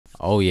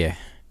Oh yeah,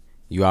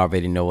 you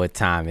already know what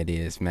time it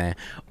is, man.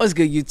 What's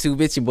good,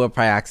 YouTube? It's your boy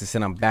Pryoxis,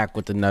 and I'm back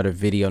with another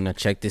video. Now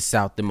check this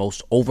out: the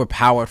most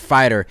overpowered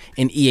fighter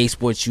in EA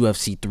Sports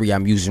UFC 3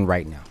 I'm using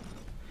right now.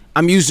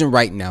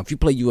 If you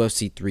play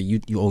UFC 3, you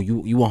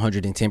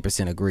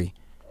 110% agree.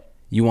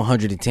 You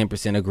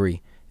 110%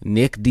 agree.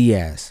 Nick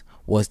Diaz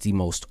was the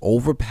most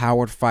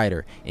overpowered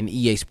fighter in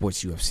EA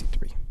Sports UFC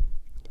 3.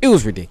 It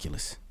was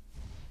ridiculous.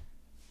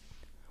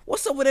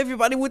 What's up with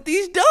everybody with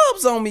these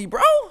dubs on me,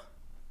 bro?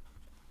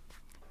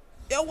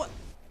 Yo, what?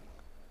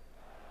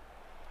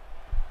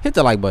 Hit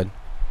the like button.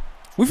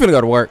 We finna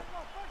go to work.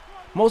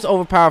 Most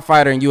overpowered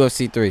fighter in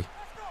UFC 3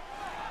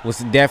 was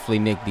definitely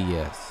Nick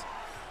Diaz.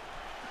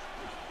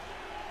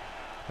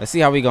 Let's see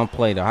how we gonna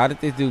play though. How did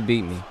this dude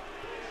beat me?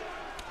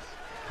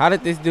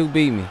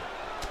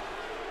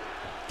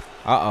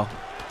 Uh-oh.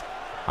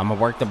 I'ma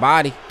work the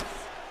body.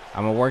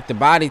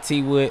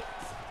 T-Wood.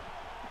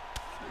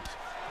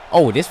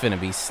 Oh, this finna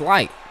be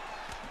slight.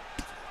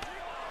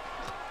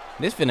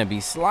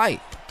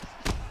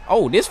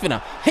 Oh, this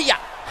finna. Hey-ya.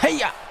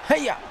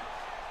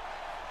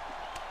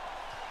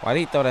 Why did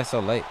he throw that so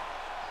late?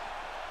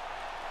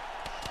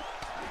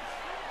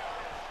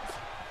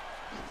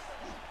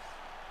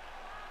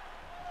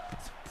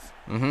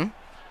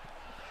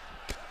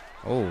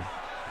 Oh.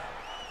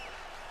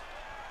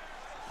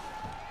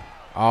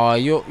 Oh,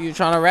 you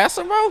trying to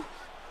wrestle, bro?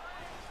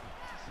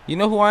 You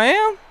know who I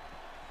am?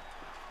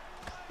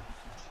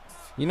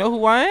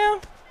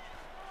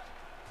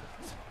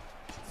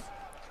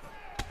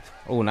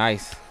 Oh,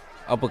 nice.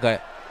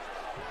 Uppercut.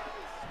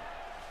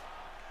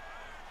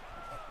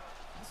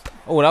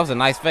 Oh, that was a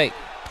nice fake.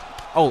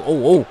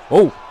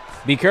 Oh.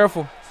 Be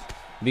careful.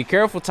 Be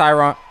careful,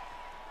 Tyrant.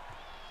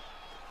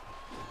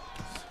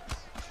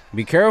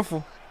 Be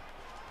careful.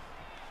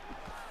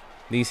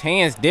 These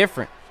hands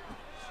different.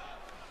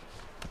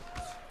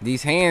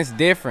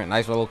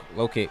 Nice low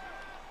kick.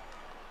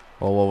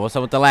 Whoa, what's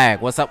up with the lag?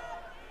 What's up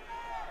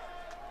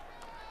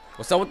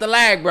with the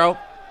lag, bro?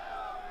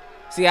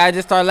 See, I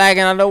just start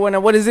lagging. I know when.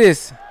 What is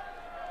this?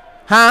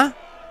 Huh?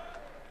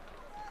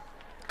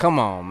 Come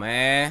on,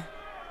 man.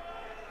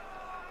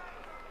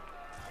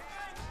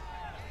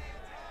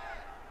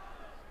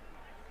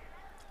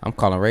 I'm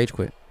calling rage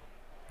quit.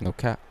 No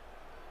cap.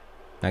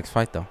 Next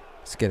fight, though.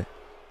 Let's get it.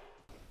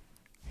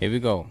 Here we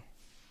go.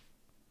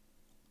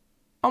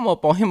 I'm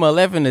up on him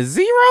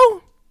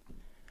 11-0.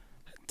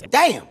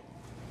 Damn.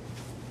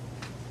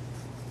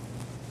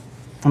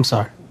 I'm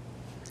sorry.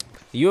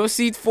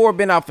 UFC 4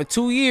 been out for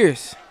 2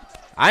 years.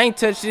 I ain't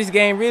touched this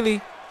game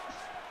really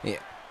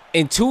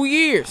in 2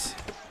 years.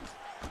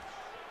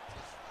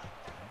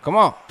 Come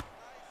on.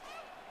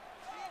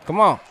 Come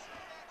on.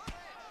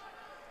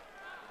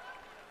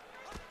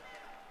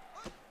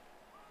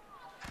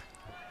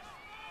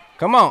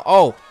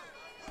 Oh.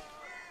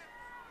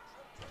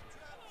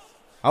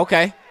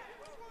 Okay.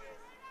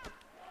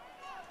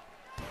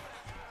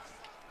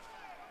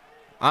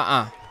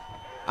 Nah.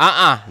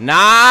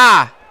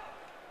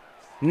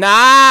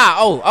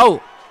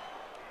 Oh.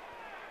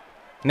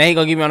 Now he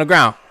gonna get me on the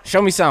ground.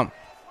 Show me something.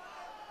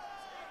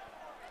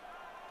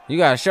 You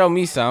gotta show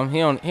me something. He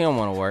don't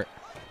want to work.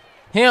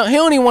 He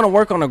don't even want to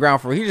work on the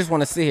ground for real. He just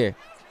want to sit here.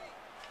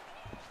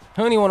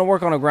 He don't even want to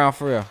work on the ground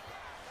for real.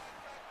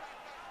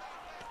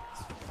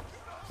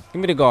 Give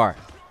me the guard.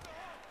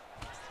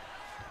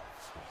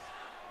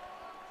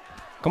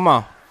 Come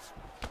on.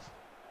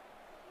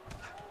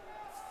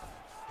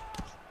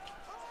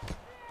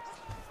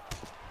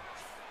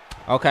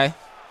 Okay.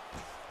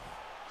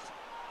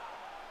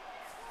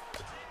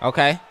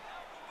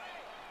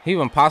 He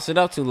even paused it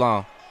up too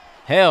long.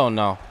 Hell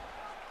no.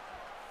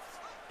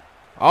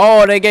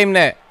 Oh, they gave him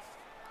that.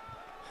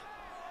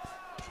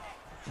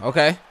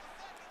 Okay.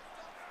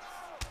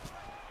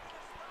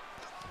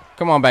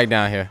 Come on back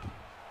down here.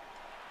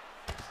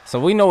 So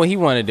we know what he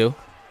want to do.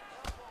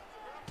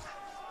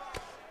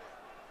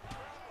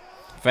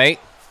 Fake.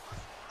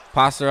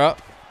 Posture up.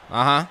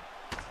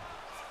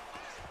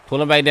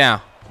 Pull him back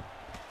down.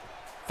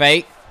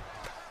 Fake.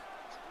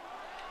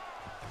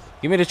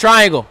 Give me the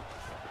triangle.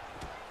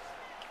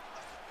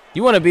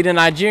 You want to be the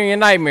Nigerian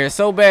Nightmare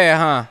so bad,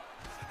 huh?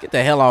 Get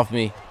the hell off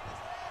me.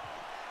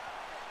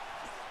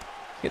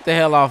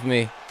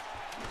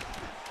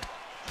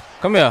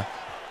 Come here.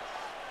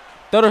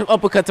 Throw the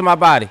uppercut to my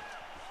body.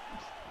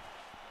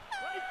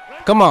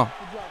 Come on.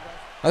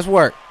 Let's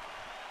work.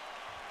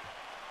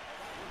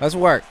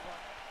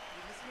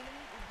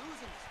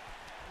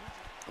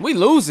 We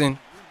losing.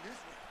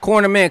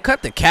 Corner man,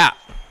 cut the cap.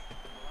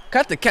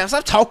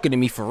 Stop talking to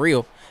me for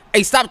real.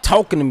 Hey, stop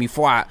talking to me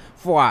for I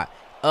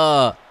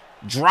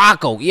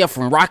Draco, yeah,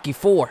 from Rocky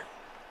 4.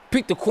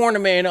 Pick the corner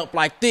man up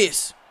like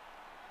this.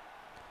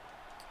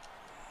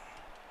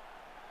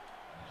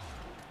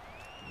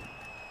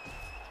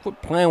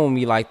 Quit playing with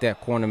me like that,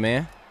 corner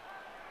man.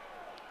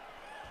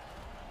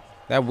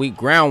 That weak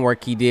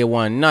groundwork he did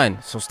wasn't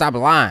none, so stop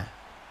lying.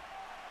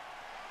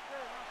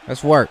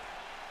 Let's work.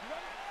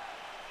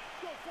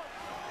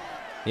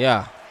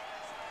 Yeah.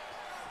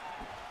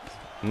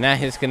 Now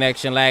his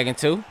connection lagging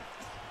too.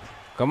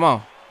 Come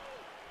on.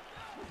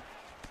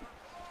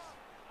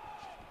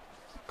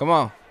 Come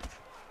on.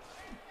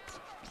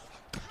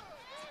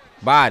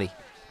 Body.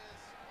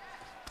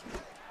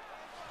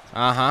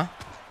 Uh-huh.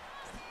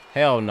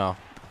 Hell no.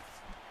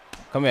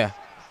 Come here.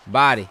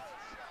 Body.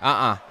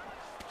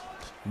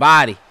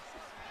 Body.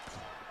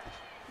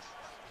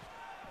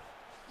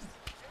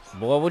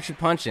 Boy, what you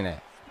punching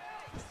at?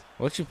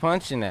 What you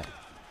punching at?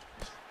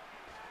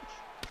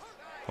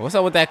 What's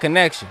up with that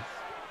connection?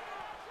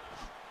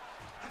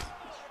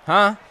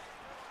 Huh?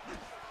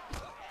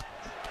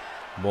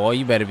 Boy,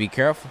 you better be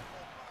careful.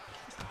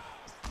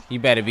 You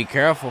better be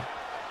careful.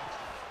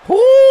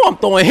 Whoo, I'm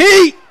throwing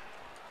heat.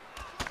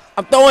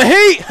 I'm throwing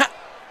heat.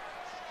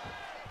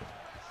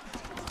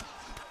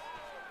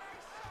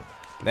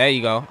 There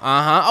you go.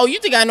 Uh-huh. Oh, you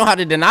think I know how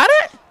to deny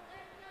that?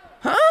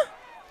 Huh?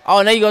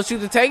 Oh, now you gonna shoot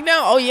the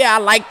takedown? Oh, yeah, I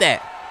like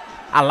that.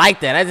 I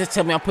like that. That just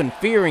tell me I'm putting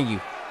fear in you.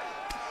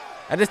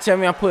 That just tell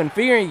me I'm putting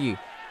fear in you.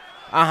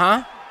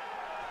 Uh-huh.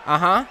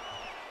 Uh-huh.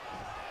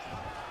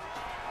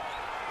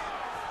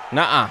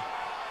 Nuh-uh.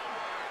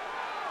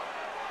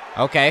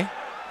 Okay.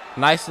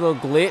 Nice little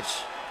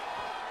glitch.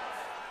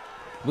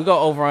 We go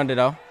over under,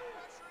 though.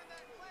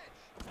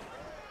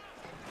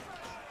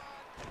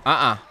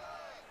 Uh-uh.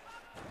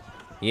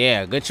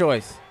 Yeah, good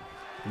choice.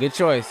 Good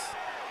choice.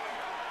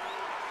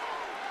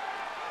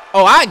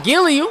 Oh, I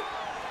gilly you.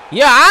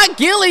 Yeah, I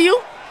gilly you.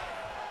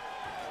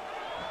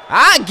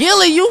 I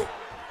gilly you.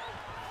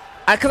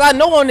 Because I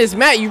know on this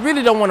mat, you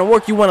really don't want to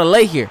work. You want to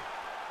lay here.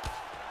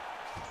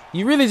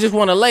 You really just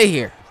want to lay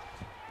here.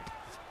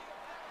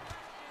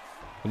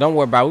 Don't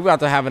worry about it. We're about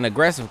to have an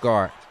aggressive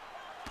guard.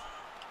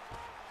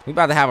 We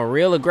about to have a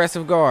real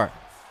aggressive guard.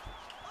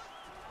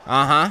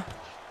 Uh-huh.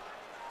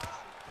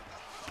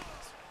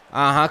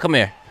 Uh-huh. Come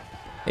here.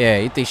 Yeah,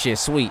 you think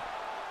shit's sweet.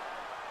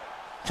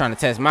 Trying to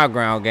test my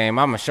ground game.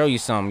 I'm going to show you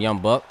something, young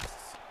buck.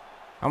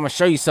 I'm going to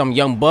show you something,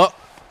 young buck.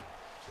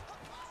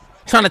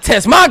 Trying to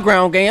test my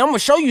ground game. I'm going to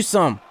show you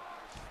something.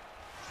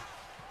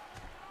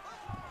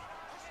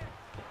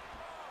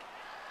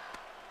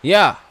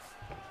 Yeah.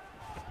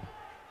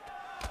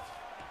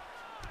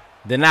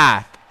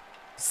 Deny.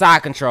 Side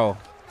control.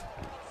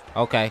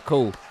 Okay,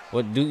 cool.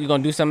 What you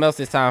gonna do something else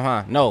this time,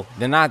 huh? No,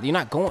 deny. You're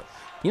not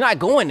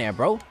going there,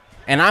 bro.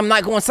 And I'm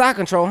not going side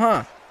control,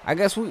 huh? I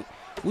guess we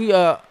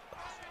that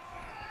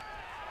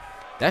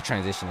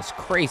transition is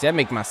crazy. That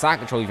makes my side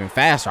control even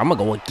faster. I'm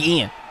gonna go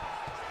again.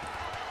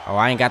 Oh,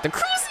 I ain't got the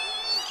cruise.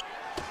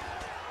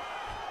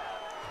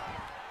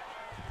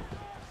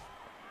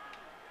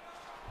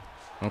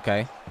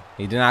 Okay.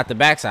 He denied the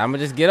backside. I'm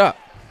gonna just get up.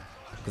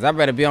 Because I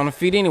better be on the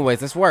feet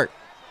anyways. Let's work.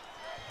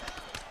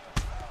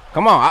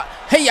 Come on.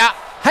 Hey-ya.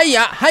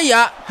 Hey-ya.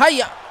 Hey-ya.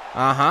 Hey-ya.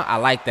 Uh-huh. I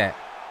like that.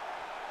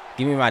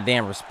 Give me my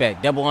damn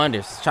respect. Double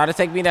unders. Try to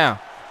take me down.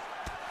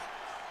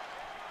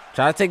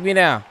 Try to take me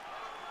down.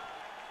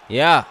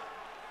 Yeah.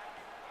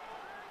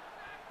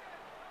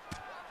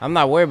 I'm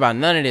not worried about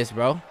none of this,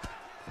 bro.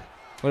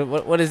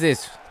 What is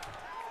this?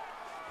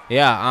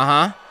 Yeah,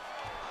 uh-huh.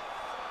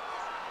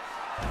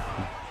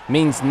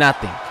 Means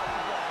nothing.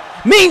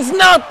 Means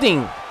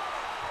nothing!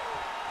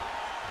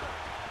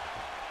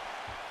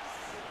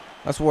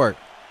 Let's work.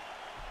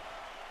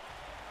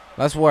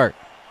 Let's work.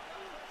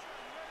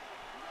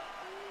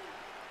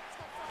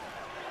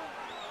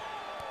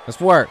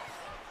 Let's work.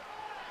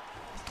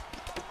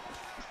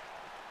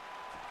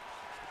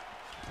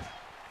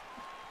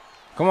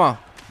 Come on.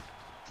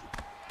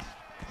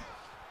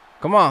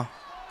 Come on.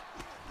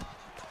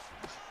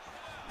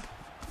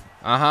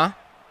 Uh-huh.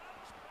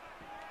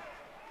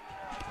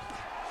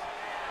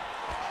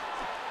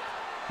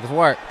 Let's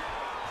work.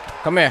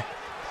 Come here.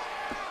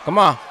 Come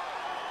on.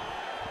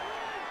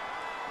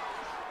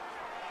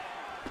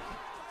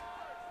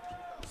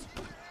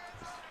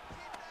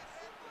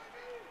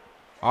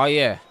 Oh,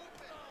 yeah.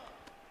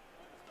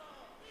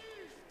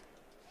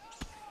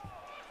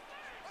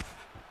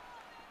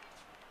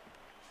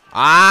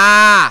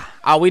 Ah!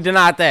 Oh, we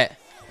denied that.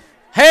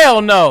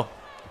 Hell no.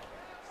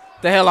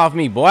 Get the hell off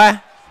me, boy.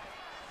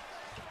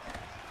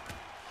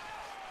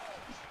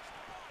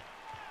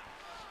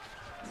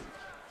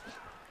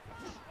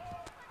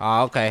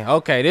 Oh, okay.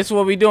 Okay, this is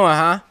what we doing,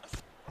 huh?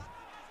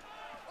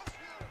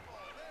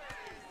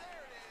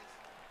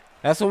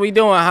 That's what we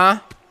doing, huh?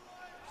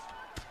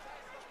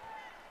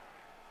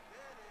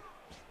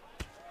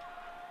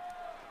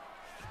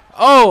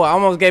 Oh,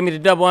 almost gave me the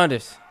double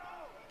unders.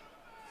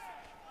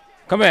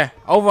 Come here.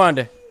 Over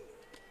under.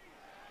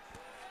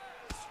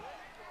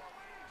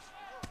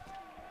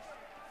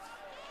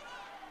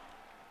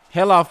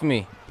 Hell off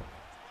me.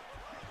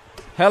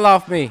 Hell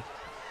off me.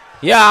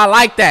 Yeah, I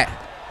like that.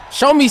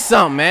 Show me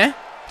something, man.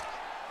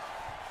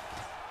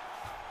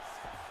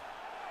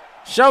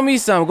 Show me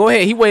something. Go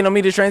ahead. He waiting on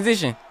me to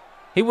transition.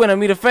 He waiting on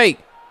me to fake.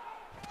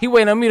 He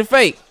waiting on me to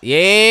fake.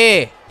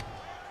 Yeah.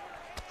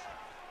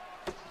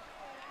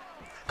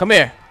 Come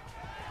here.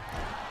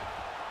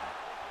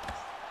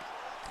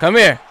 Come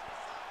here.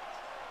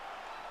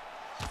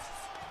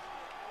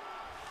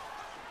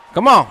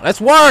 Come on.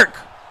 Let's work.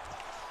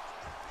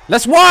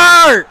 Let's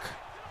work.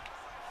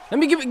 Let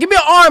me give me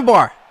an arm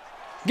bar.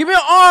 Give me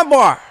an arm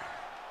bar.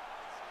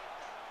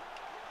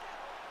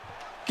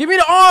 Give me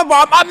the arm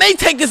bar. I may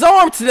take his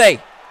arm today.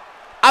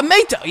 I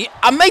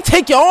may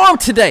take your arm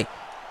today.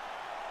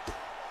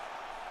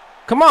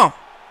 Come on.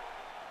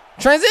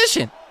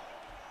 Transition.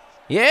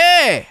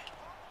 Yeah.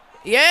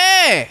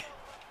 Yeah.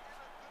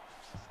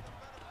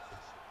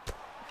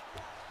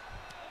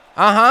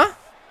 Uh-huh.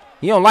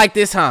 You don't like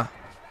this, huh?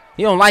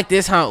 You don't like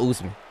this, huh,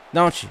 Usman?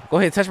 Don't you? Go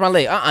ahead, touch my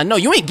leg. No,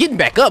 you ain't getting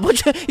back up. You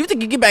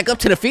think you get back up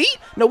to the feet?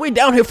 No, we're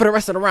down here for the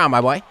rest of the round,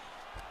 my boy.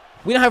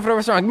 We don't have for the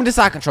rest of the round. Give me the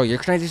side control. Your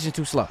transition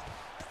too slow.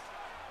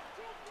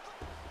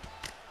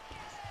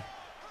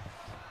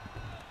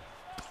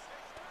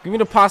 Give me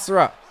the posture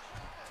up.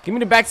 Give me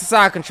the back to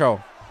side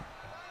control.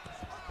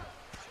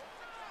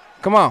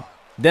 Come on.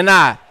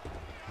 Denied.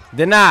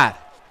 Denied.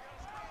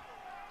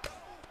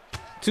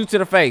 2 to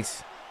the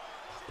face.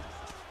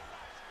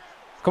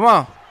 Come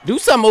on. Do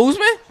something,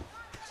 Usman.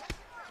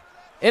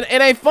 It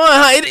ain't fun,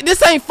 huh?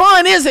 This ain't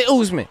fun, is it,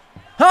 Usman?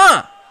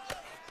 Huh?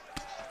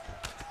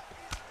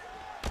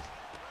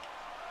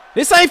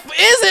 This ain't, is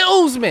it,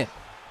 Usman?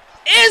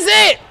 Is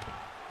it?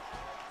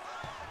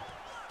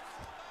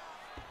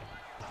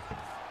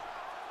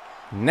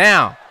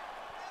 Now.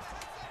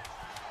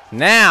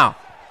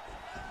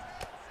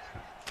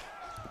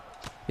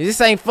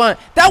 This ain't fun.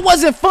 That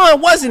wasn't fun,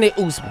 wasn't it,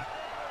 Usman?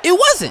 It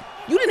wasn't.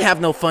 You didn't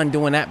have no fun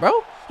doing that, bro.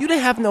 You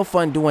didn't have no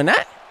fun doing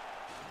that.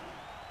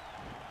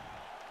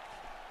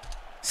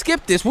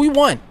 Skip this. We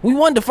won. We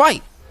won the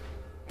fight.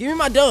 Give me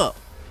my dub.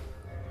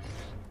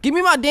 Give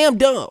me my damn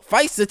dub.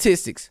 Fight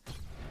statistics.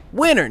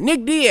 Winner,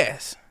 Nick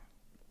Diaz.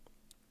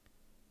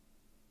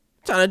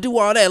 Trying to do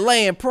all that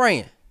laying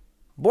praying.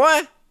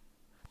 Boy,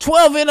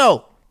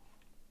 12-0.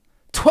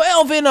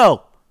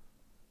 12-0.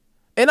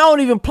 And I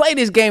don't even play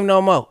this game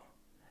no more.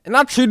 And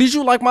I treated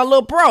you like my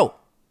little bro.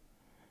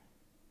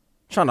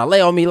 Trying to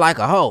lay on me like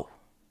a hoe.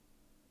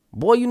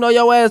 Boy, you know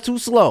your ass too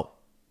slow.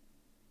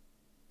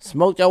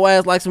 Smoked your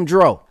ass like some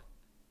dro.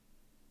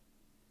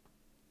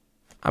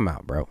 I'm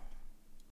out, bro.